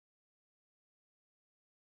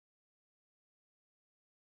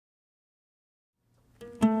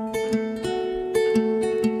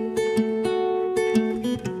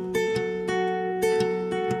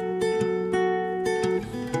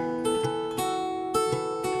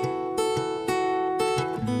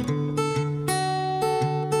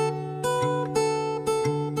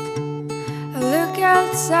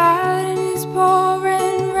outside and it's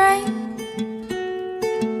pouring rain.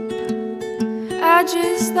 I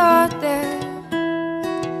just thought that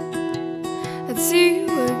I'd see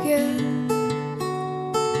you again,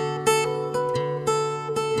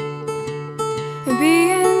 and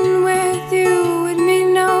being with you would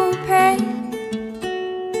mean no pain.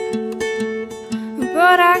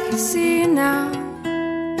 But I can see now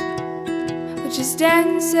we're just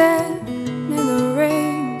dancing in the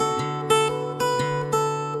rain.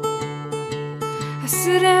 I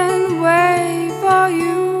sit and wait for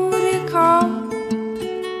you to call.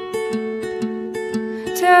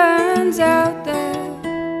 Turns out that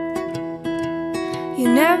you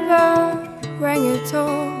never rang at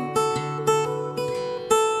all.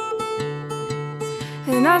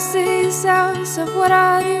 And I see signs of what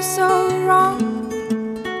I do so wrong.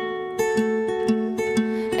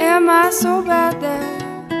 Am I so bad that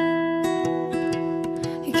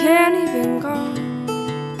you can't even call?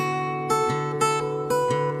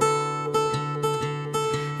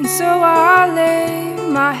 And so I lay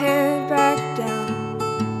my head back down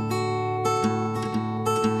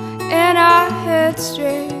and I head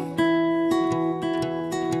straight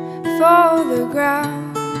for the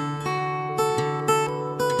ground.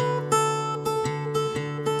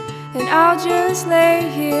 And I'll just lay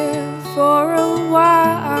here for a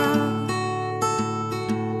while,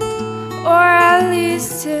 or at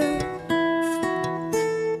least till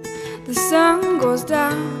the sun goes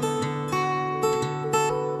down.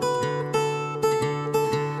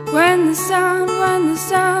 When the sun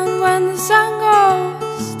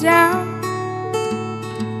goes down,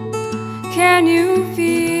 can you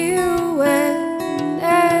feel when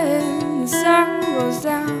the sun goes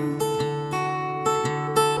down?